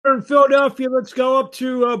In Philadelphia. Let's go up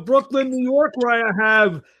to Brooklyn, New York, where I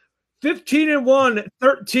have 15-1,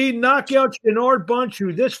 13 knockout Shinard Bunch,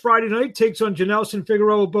 who this Friday night takes on Janelson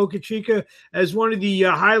Figueroa Bocachica as one of the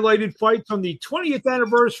highlighted fights on the 20th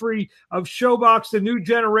anniversary of Showbox, the new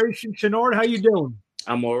generation. Shinard, how you doing?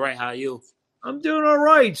 I'm all right. How are you? I'm doing all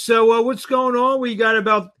right. So, what's going on? We got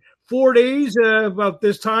about 4 days, about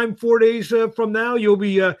this time, 4 days from now, you'll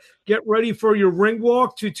be get ready for your ring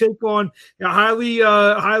walk to take on a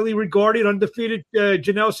highly regarded, undefeated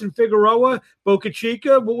Janelson Figueroa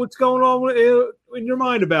Bocachica. Well, what's going on in your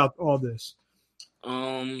mind about all this?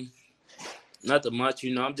 Um, Nothing much.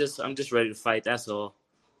 I'm just ready to fight. That's all.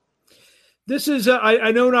 This is,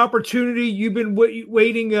 I know, an opportunity. You've been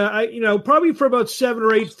waiting, probably for about 7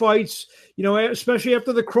 or 8 fights. Especially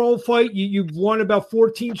after the Kroll fight, you've won about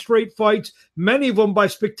 14 straight fights, many of them by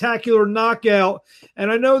spectacular knockout.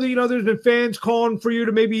 And I know that there's been fans calling for you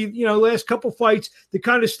to maybe last couple fights to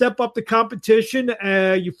kind of step up the competition.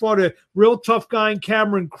 You fought a real tough guy in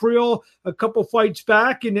Cameron Creel a couple fights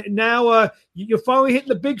back, and now you're finally hitting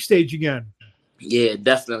the big stage again. Yeah,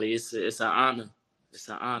 definitely. It's an honor. It's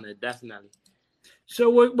an honor, definitely. So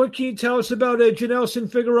what can you tell us about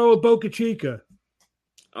Janelson Figueroa Bocachica?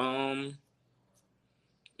 Um,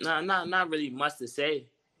 not really much to say.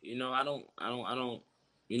 I don't.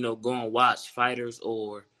 Go and watch fighters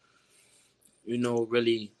or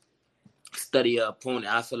really study a opponent.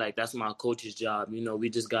 I feel like that's my coach's job. We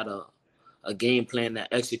just got a game plan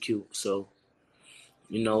to execute. So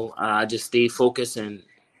I just stay focused and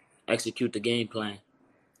execute the game plan.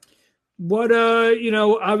 What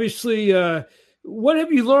obviously, what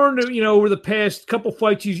have you learned? Over the past couple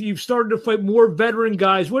fights, you've started to fight more veteran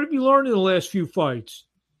guys. What have you learned in the last few fights?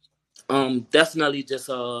 Definitely just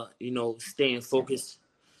staying focused.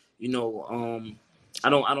 You know, I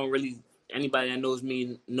don't really, anybody that knows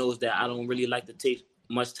me knows that I don't really like to take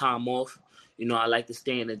much time off. I like to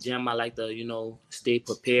stay in the gym. I like to stay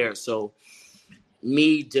prepared. So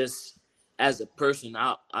me just as a person,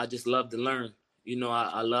 I just love to learn.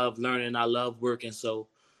 I love learning. I love working. So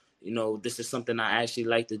this is something I actually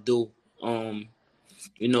like to do.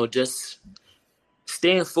 Just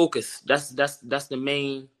staying focused. That's the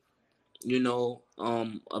main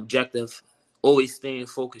objective. Always staying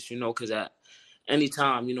focused, because at any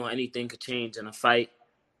time, anything could change in a fight.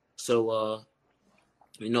 So,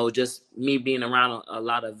 just me being around a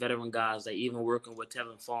lot of veteran guys, like even working with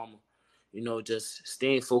Tevin Farmer, just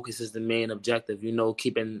staying focused is the main objective,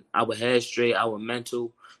 keeping our head straight, our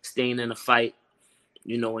mental, staying in the fight,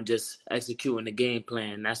 and just executing the game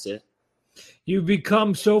plan. That's it. You've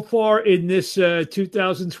become so far in this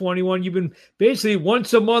 2021. You've been basically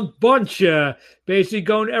once a month bunch, basically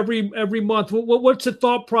going every month. What's the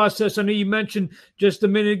thought process? I know you mentioned just a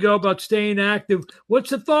minute ago about staying active.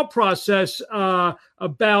 What's the thought process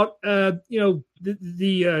about the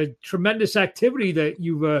tremendous activity that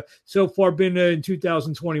you've so far been in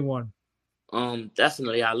 2021?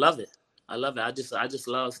 Definitely, I love it. I love it. I just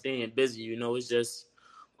love staying busy. It's just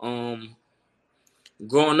um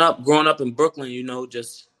growing up in Brooklyn,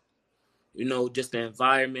 just the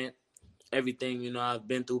environment, everything, I've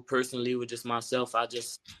been through personally with just myself.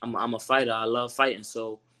 I'm a fighter. I love fighting.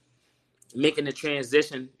 So making the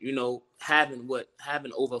transition,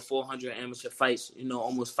 having over 400 amateur fights,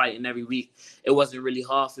 almost fighting every week, it wasn't really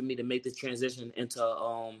hard for me to make the transition into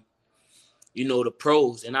the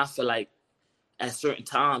pros. And I feel like at certain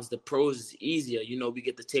times the pros is easier. We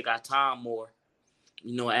get to take our time more,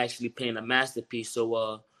 actually playing a masterpiece.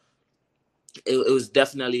 So it was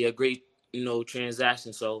definitely a great,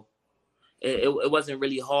 transaction. So it wasn't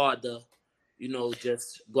really hard to,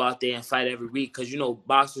 just go out there and fight every week. Because,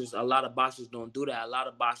 a lot of boxers don't do that. A lot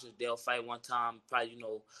of boxers, they'll fight one time, probably,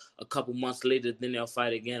 a couple months later, then they'll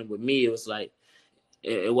fight again. With me, it was like,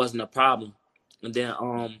 it wasn't a problem. And then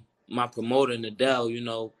my promoter,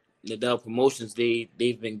 Nadell Promotions,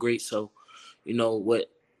 they've been great. So, with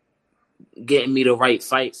getting me the right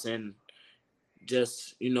fights and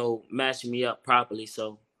just, matching me up properly.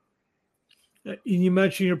 So, You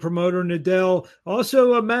mentioned your promoter, Nadell,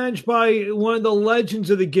 also managed by one of the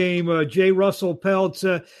legends of the game, J. Russell Peltz.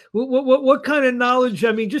 What kind of knowledge?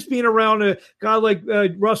 I mean, just being around a guy like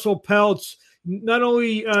Russell Peltz not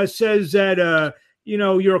only says that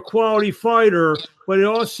you're a quality fighter, but it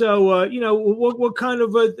also what kind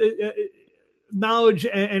of knowledge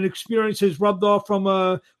and experience has rubbed off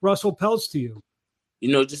from Russell Peltz to you?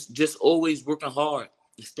 just always working hard,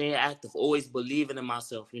 staying active, always believing in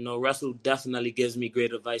myself. Russell definitely gives me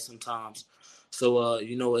great advice sometimes. So,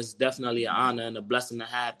 it's definitely an honor and a blessing to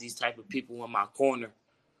have these type of people in my corner.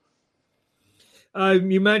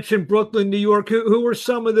 You mentioned Brooklyn, New York. Who were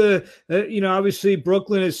some of the, obviously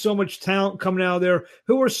Brooklyn has so much talent coming out of there.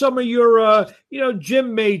 Who were some of your,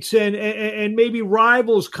 gym mates and maybe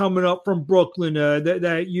rivals coming up from Brooklyn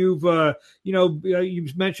that you've,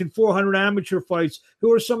 you've mentioned 400 amateur fights.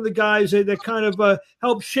 Who are some of the guys that kind of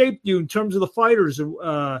helped shape you in terms of the fighters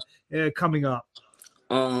coming up?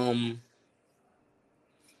 I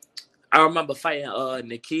remember fighting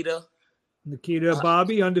Nikita.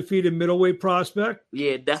 Bobby, undefeated middleweight prospect.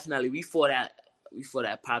 Yeah, definitely. We fought at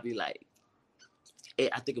probably like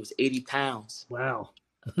I think it was 80 pounds. Wow.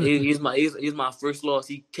 he's my first loss.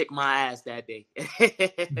 He kicked my ass that day.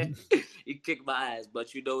 He kicked my ass, but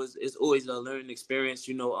it's always a learning experience.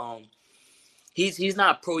 He's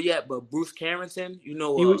not pro yet, but Bruce Carrington,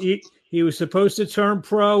 he was supposed to turn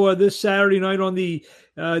pro this Saturday night on the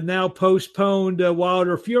now postponed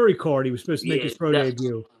Wilder Fury card. He was supposed to make his pro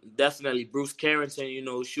debut. Definitely, Bruce Carrington.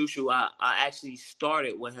 Shushu. I actually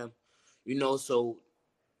started with him. So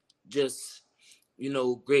just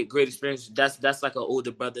great experience. That's like an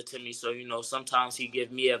older brother to me. So sometimes he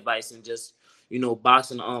give me advice and just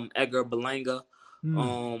boxing. Edgar Berlanga,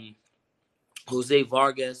 Jose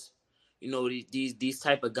Vargas. These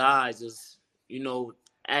type of guys is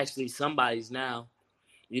actually somebody's now.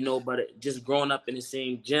 But just growing up in the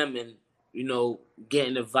same gym and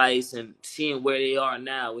getting advice and seeing where they are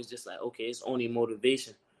now is just like, okay, it's only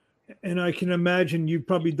motivation. And I can imagine you've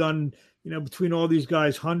probably done, between all these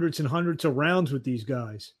guys, hundreds and hundreds of rounds with these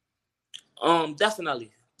guys.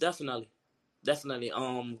 Definitely.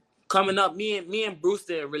 Coming up, me and Bruce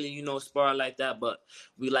didn't really, spar like that, but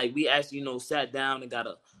we actually, sat down and got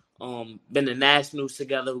been to nationals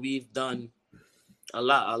together. We've done a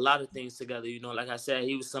lot of things together. Like I said,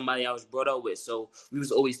 he was somebody I was brought up with, so we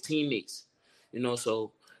was always teammates.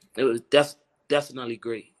 So it was definitely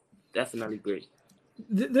great. Definitely great.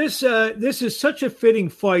 This is such a fitting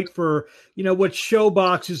fight for what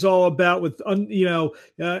Showbox is all about. With I know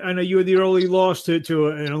you were the early loss to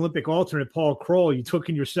an Olympic alternate, Paul Kroll. You took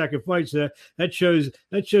in your second fight, so that shows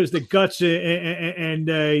the guts and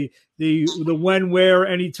the when, where,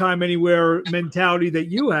 anytime, anywhere mentality that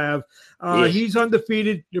you have. He's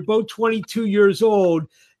undefeated. You're both 22 years old.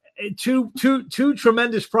 Two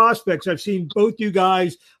tremendous prospects. I've seen both you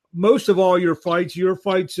guys. Most of all your fights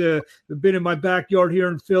have been in my backyard here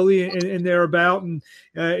in Philly and thereabout, and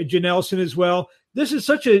Janelson as well. This is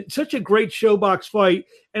such a great Showbox fight,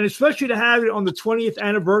 and especially to have it on the 20th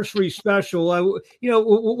anniversary special.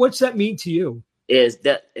 What's that mean to you? It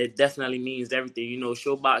definitely means everything.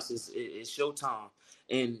 Showbox is Showtime,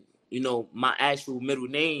 and my actual middle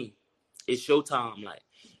name is Showtime. Like,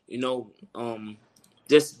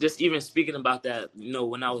 just even speaking about that,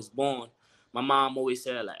 when I was born. My mom always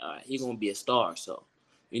said, like, all right, he's going to be a star. So,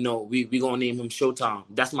 we going to name him Showtime.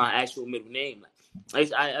 That's my actual middle name.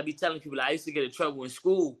 Like, I be telling people, I used to get in trouble in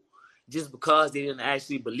school just because they didn't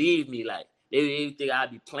actually believe me. Like, they think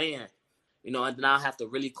I'd be playing, and then I'll have to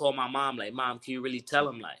really call my mom, like, Mom, can you really tell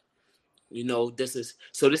him, like, this is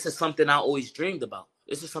something I always dreamed about.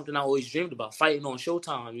 Fighting on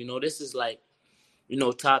Showtime. This is like,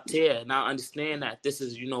 top tier. And I understand that this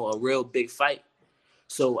is, a real big fight.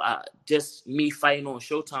 So just me fighting on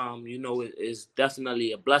Showtime, is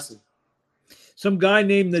definitely a blessing. Some guy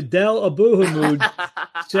named Nadel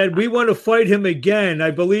Abuhamud said, we want to fight him again.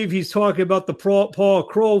 I believe he's talking about the Paul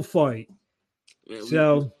Kroll fight.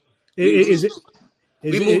 Man, we're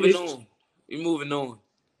moving on.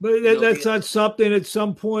 But that's not something at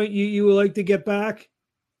some point you would like to get back?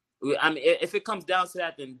 I mean, if it comes down to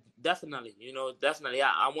that, then definitely,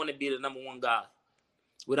 I want to be the number one guy.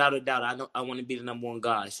 Without a doubt, I want to be the number one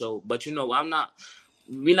guy. So, but we're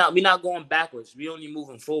not going backwards. We only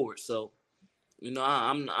moving forward. So,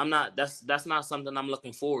 I'm not. That's not something I'm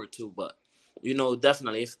looking forward to. But,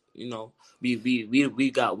 definitely, if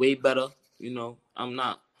we got way better. I'm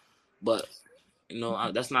not. But,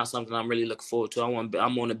 that's not something I'm really looking forward to.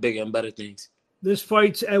 I'm on the bigger and better things. This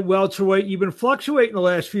fight's at welterweight. You've been fluctuating the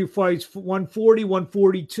last few fights, 140,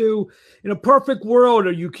 142. In a perfect world,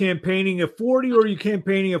 are you campaigning at 40 or are you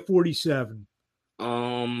campaigning at 47?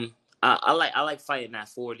 I like fighting at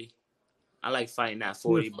 40.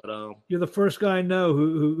 But you're the first guy I know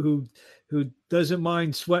who doesn't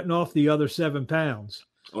mind sweating off the other 7 pounds.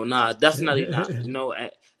 Oh, nah, definitely not. An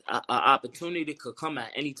opportunity could come at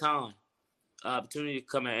any time.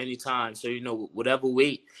 So, whatever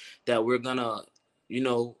weight that we're gonna,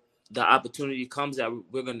 the opportunity comes that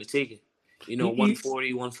we're gonna take it.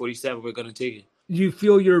 140, 147, we're gonna take it. Do you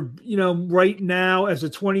feel you're, right now as a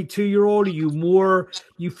 22-year-old,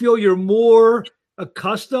 you feel you're more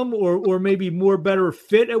accustomed or maybe more better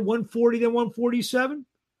fit at 140 than 147?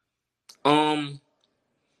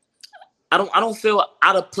 I don't feel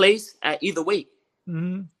out of place at either weight.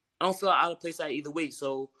 Mm-hmm. I don't feel out of place at either weight.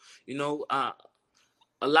 So,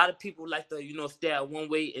 a lot of people like to, stay at one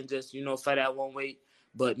weight and just, fight at one weight.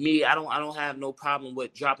 But me, I don't have no problem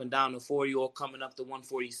with dropping down to 40 or coming up to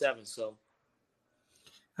 147. So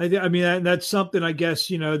I mean, that's something I guess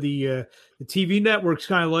the TV networks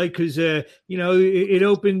kind of like because it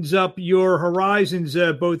opens up your horizons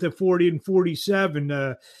both at 40 and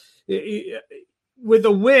 47. With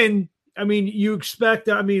a win, I mean, you expect.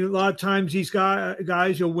 I mean, a lot of times these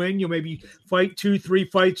guys you'll win. You'll maybe fight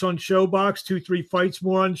 2-3 fights on Showbox, 2-3 fights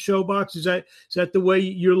more on Showbox. Is that the way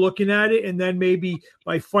you're looking at it? And then maybe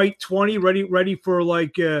by fight 20, ready for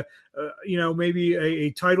like maybe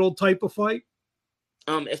a title type of fight.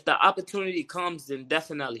 if the opportunity comes, then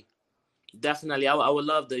definitely. Definitely, I would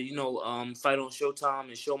love to, fight on Showtime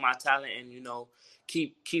and show my talent, and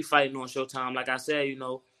keep fighting on Showtime. Like I said,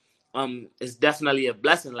 it's definitely a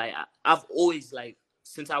blessing. Like I've always, like,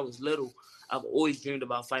 since I was little, I've always dreamed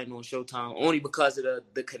about fighting on Showtime, only because of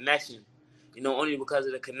the connection. Only because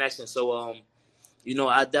of the connection. So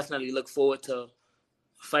I definitely look forward to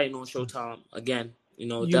fighting on Showtime again.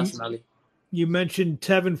 Definitely. You mentioned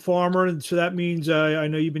Tevin Farmer, and so that means I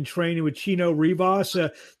know you've been training with Chino Rivas.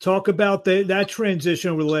 Talk about that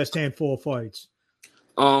transition over the last handful of fights.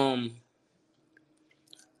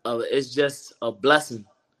 It's just a blessing,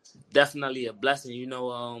 definitely a blessing.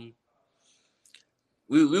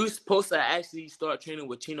 We were supposed to actually start training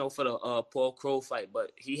with Chino for the Paul Crow fight,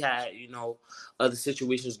 but he had other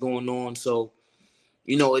situations going on, so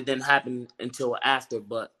it didn't happen until after.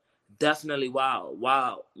 But definitely,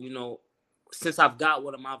 wow, since I've got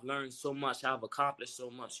with him, I've learned so much. I've accomplished so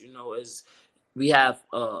much. Is we have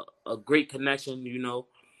a great connection.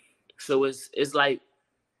 So it's like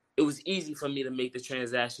it was easy for me to make the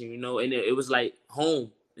transaction. And it was like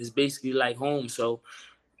home. It's basically like home. So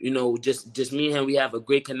just me and him, we have a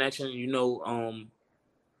great connection.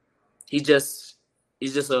 He's just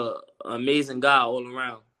a amazing guy all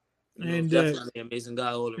around. Definitely an amazing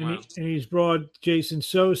guy all around. And he's brought Jason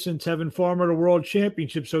Sosa and Tevin Farmer to World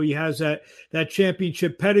Championship, so he has that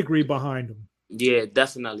championship pedigree behind him. Yeah,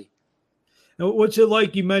 definitely. Now, what's it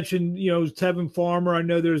like? You mentioned, Tevin Farmer. I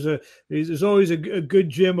know there's always a good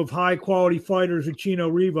gym of high quality fighters with Chino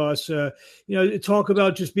Rivas. Talk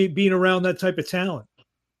about just being around that type of talent.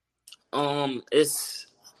 It's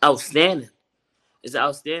outstanding. It's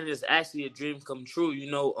outstanding. It's actually a dream come true.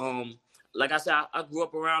 Like I said, I grew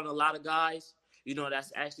up around a lot of guys.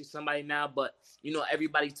 That's actually somebody now, but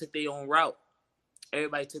everybody took their own route.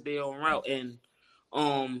 And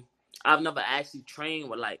I've never actually trained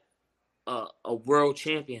with like a world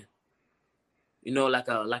champion. Like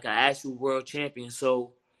an actual world champion.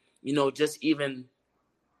 So, just even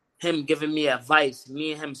him giving me advice,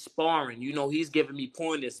 me and him sparring. He's giving me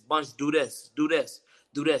pointers. Bunch, do this, do this,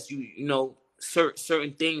 do this.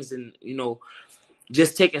 Certain things, and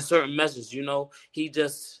just taking certain measures.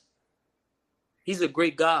 He's a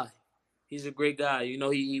great guy. He's a great guy.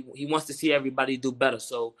 He wants to see everybody do better.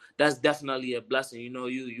 So that's definitely a blessing.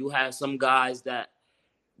 You have some guys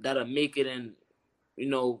that'll make it and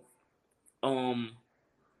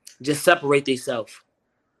just separate themselves.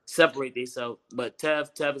 But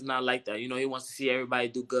Tev is not like that. He wants to see everybody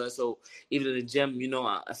do good. So even in the gym,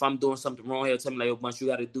 if I'm doing something wrong, he'll tell me like, "Yo, Bunch, you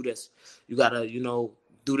got to do this. You got to,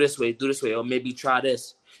 do this way, or maybe try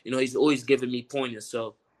this." He's always giving me pointers.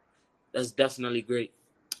 So that's definitely great.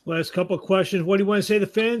 Last couple of questions. What do you want to say to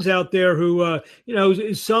the fans out there who,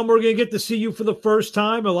 some are going to get to see you for the first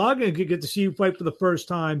time. A lot are going to get to see you fight for the first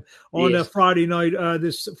time on Friday night,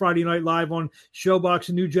 this Friday night live on Showbox,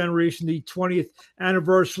 a New Generation, the 20th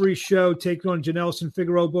anniversary show, taking on Janelson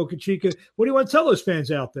Figueroa Bocachica. What do you want to tell those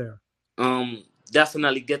fans out there?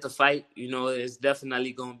 Definitely get the fight. It's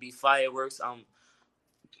definitely going to be fireworks. I'm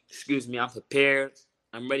prepared.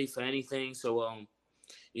 I'm ready for anything. So,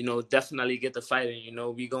 definitely get the fight,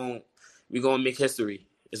 and we gonna make history.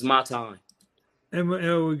 It's my time. And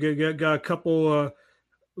we got a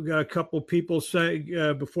couple people say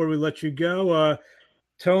before we let you go.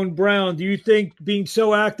 Tone Brown, do you think being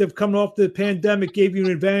so active coming off the pandemic gave you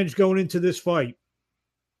an advantage going into this fight?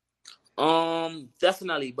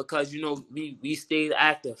 Definitely, because we stayed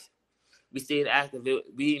active. We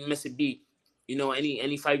didn't miss a beat.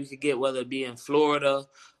 Any fight we could get, whether it be in Florida,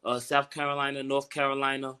 South Carolina, North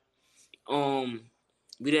Carolina,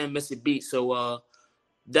 we didn't miss a beat. So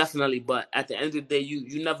definitely, but at the end of the day,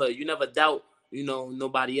 you never doubt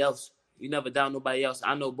nobody else. You never doubt nobody else.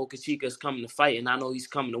 I know Bocachica is coming to fight, and I know he's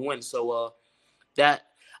coming to win. So that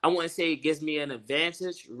I wouldn't say it gives me an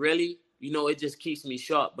advantage, really. It just keeps me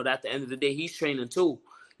sharp. But at the end of the day, he's training too.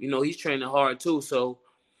 He's training hard too. So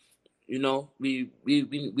you know,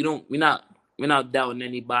 we're not doubting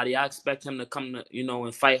anybody. I expect him to come to, you know,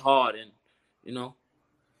 and fight hard, and you know.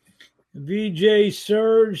 VJ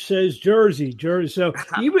Surge says Jersey. So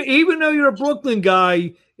even though you're a Brooklyn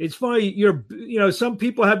guy, it's funny. Some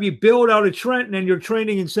people have you build out of Trenton and you're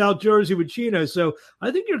training in South Jersey with Chino. So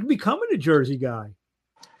I think you're becoming a Jersey guy.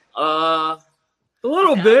 A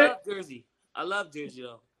little bit. I love Jersey. I love Jersey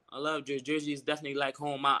though. I love Jersey. Jersey is definitely like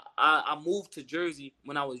home. I moved to Jersey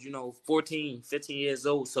when I was, 14, 15 years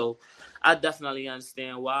old. So I definitely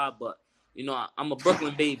understand why. But, I'm a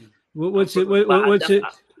Brooklyn baby. What's it?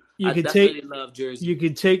 I definitely love Jersey. You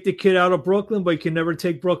can take the kid out of Brooklyn, but you can never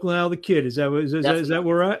take Brooklyn out of the kid. Is that where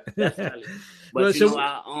we're at? Definitely. But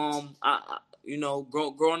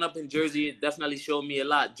growing up in Jersey, it definitely showed me a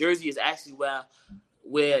lot. Jersey is actually where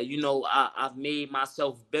I've made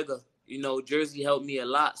myself bigger. Jersey helped me a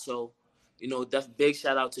lot. So, big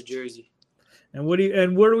shout out to Jersey. And where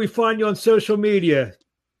do we find you on social media?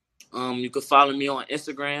 You can follow me on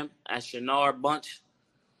Instagram at Shinard Bunch.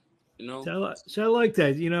 So I like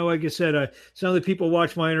that. Like I said, some of the people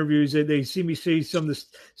watch my interviews. They see me say some of the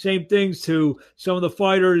same things to some of the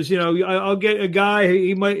fighters. I'll get a guy.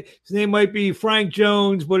 His name might be Frank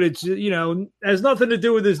Jones, but it's has nothing to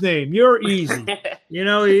do with his name. You're easy.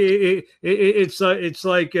 It's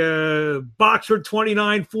like Boxer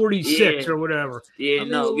 2946 or whatever.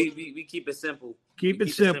 Yeah, we keep it simple. Keep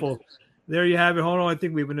it simple. There you have it. Hold on, I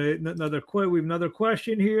think we have another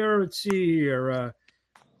question here. Let's see here.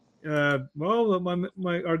 Our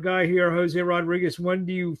guy here, Jose Rodriguez, when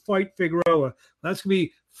do you fight Figueroa? That's going to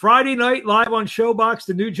be Friday night live on Showbox,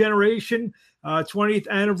 the New Generation 20th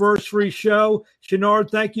anniversary show.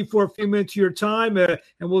 Shinard, thank you for a few minutes of your time, and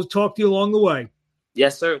we'll talk to you along the way.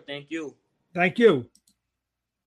 Yes, sir. Thank you. Thank you.